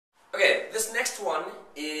one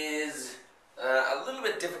is a little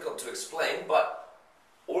bit difficult to explain, but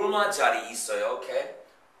얼마짜리 있어요, okay?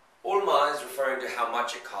 얼마 is referring to how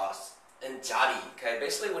much it costs, and 짜리, okay?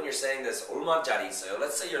 Basically, when you're saying this, 얼마짜리 있어요,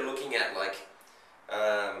 let's say you're looking at like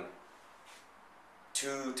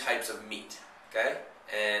two types of meat, okay?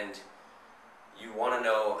 And you want to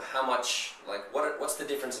know how much, like what's the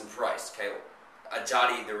difference in price, okay? A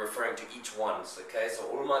짜리, they're referring to each one, okay? So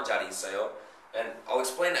얼마짜리 있어요, and I'll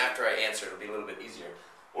explain after I answer. It'll be a little bit easier.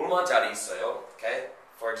 얼마짜리 있어요, okay?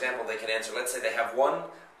 For example, they can answer. Let's say they have one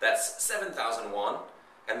that's 7,000 won,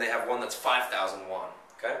 and they have one that's 5,000 won,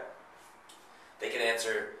 okay? They can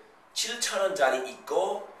answer 7,000원짜리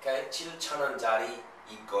있고, okay? 7,000원짜리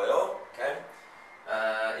있고요, okay?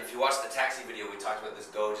 If you watch the taxi video, we talked about this.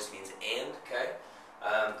 Go just means and, okay?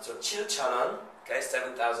 So 7,000원, okay?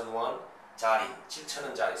 7,000 won. 짜리,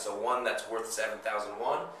 7,000원짜리. So one that's worth 7,000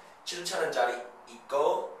 won. 7,000원짜리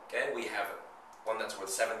있고, okay? We have one that's worth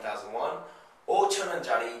 7,000 won.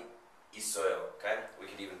 5,000원짜리 있어요, okay? We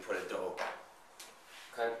could even put a do,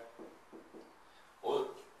 okay?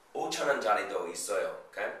 5,000원짜리도 있어요,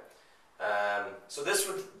 okay? So this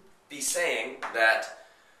would be saying that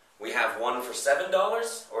we have one for $7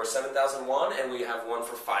 or 7,000 won, and we have one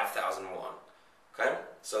for 5,000 won, okay?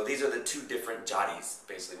 So these are the two different jaris,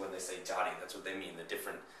 basically. When they say jari, that's what they mean, the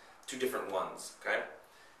two different ones, okay?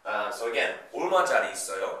 So again, 얼마짜리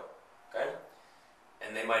있어요, okay?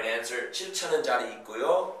 And they might answer 7,000원짜리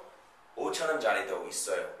있고요, 5,000원짜리도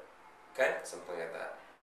있어요, okay? Something like that.